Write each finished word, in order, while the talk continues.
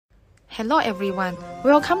Hello everyone,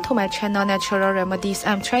 welcome to my channel Natural Remedies.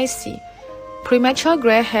 I'm Tracy. Premature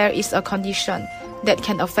gray hair is a condition that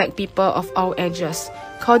can affect people of all ages,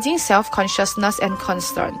 causing self-consciousness and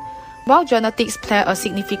concern. While genetics play a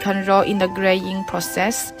significant role in the graying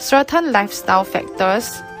process, certain lifestyle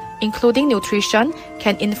factors, including nutrition,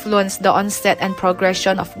 can influence the onset and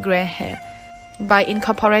progression of gray hair. By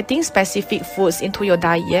incorporating specific foods into your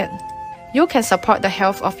diet, you can support the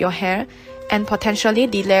health of your hair and potentially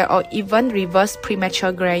delay or even reverse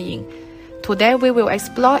premature graying. Today, we will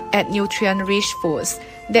explore 8 nutrient-rich foods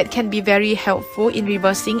that can be very helpful in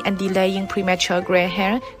reversing and delaying premature gray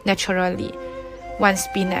hair naturally. 1.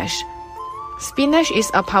 Spinach. Spinach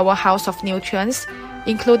is a powerhouse of nutrients,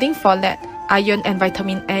 including folate, iron, and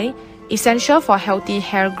vitamin A, essential for healthy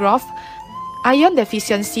hair growth. Iron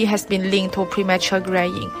deficiency has been linked to premature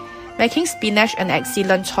graying, making spinach an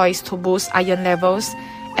excellent choice to boost iron levels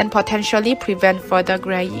and potentially prevent further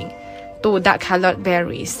graying. 2. Dark-colored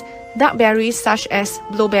berries. Dark berries such as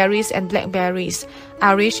blueberries and blackberries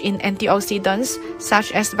are rich in antioxidants such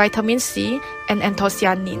as vitamin C and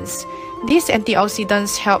anthocyanins. These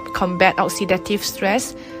antioxidants help combat oxidative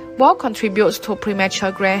stress, while contributes to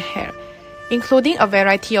premature gray hair. Including a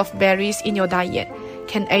variety of berries in your diet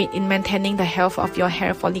can aid in maintaining the health of your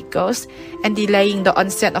hair follicles and delaying the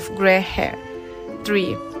onset of gray hair.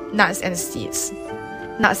 3. Nuts and seeds.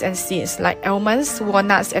 Nuts and seeds like almonds,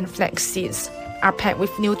 walnuts, and flax seeds are packed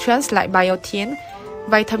with nutrients like biotin,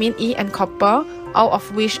 vitamin E, and copper, all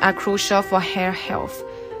of which are crucial for hair health.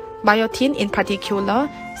 Biotin in particular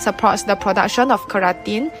supports the production of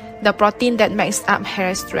keratin, the protein that makes up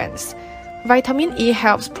hair strands. Vitamin E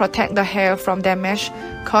helps protect the hair from damage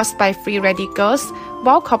caused by free radicals,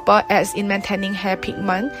 while copper aids in maintaining hair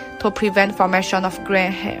pigment to prevent formation of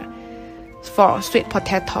gray hair. 4. Sweet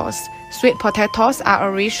potatoes. Sweet potatoes are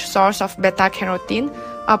a rich source of beta-carotene,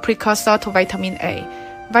 a precursor to vitamin A.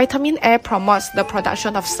 Vitamin A promotes the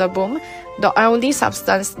production of sebum, the oily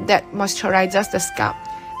substance that moisturizes the scalp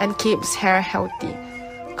and keeps hair healthy.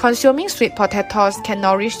 Consuming sweet potatoes can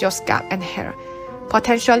nourish your scalp and hair,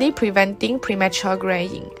 potentially preventing premature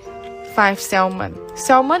graying. 5. Salmon.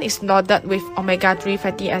 Salmon is loaded with omega-3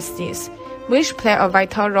 fatty acids, which play a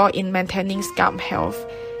vital role in maintaining scalp health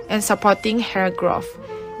and supporting hair growth.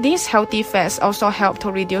 These healthy fats also help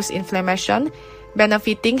to reduce inflammation,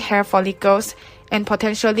 benefiting hair follicles and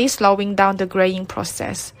potentially slowing down the graying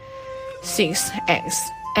process. 6. Eggs.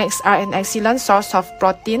 Eggs are an excellent source of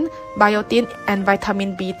protein, biotin, and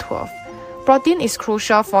vitamin B12. Protein is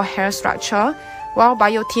crucial for hair structure, while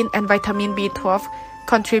biotin and vitamin B12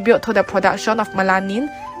 contribute to the production of melanin,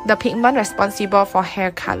 the pigment responsible for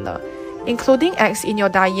hair color. Including eggs in your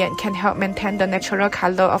diet can help maintain the natural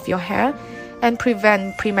color of your hair and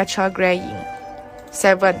prevent premature graying.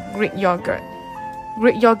 7. Greek yogurt.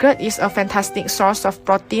 Greek yogurt is a fantastic source of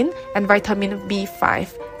protein and vitamin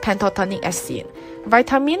B5, pantothenic acid.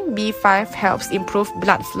 Vitamin B5 helps improve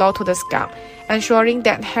blood flow to the scalp, ensuring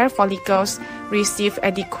that hair follicles receive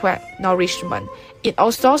adequate nourishment. It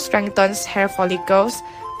also strengthens hair follicles,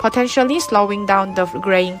 potentially slowing down the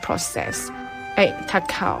graying process. 8.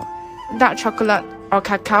 Cacao. Dark chocolate or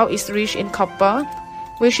cacao is rich in copper,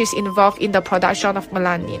 which is involved in the production of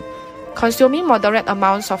melanin. Consuming moderate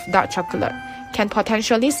amounts of dark chocolate can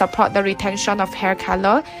potentially support the retention of hair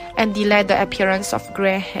color and delay the appearance of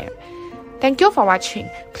gray hair. Thank you for watching.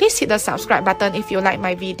 Please hit the subscribe button if you like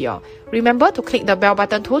my video. Remember to click the bell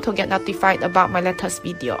button too to get notified about my latest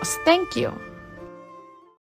videos. Thank you.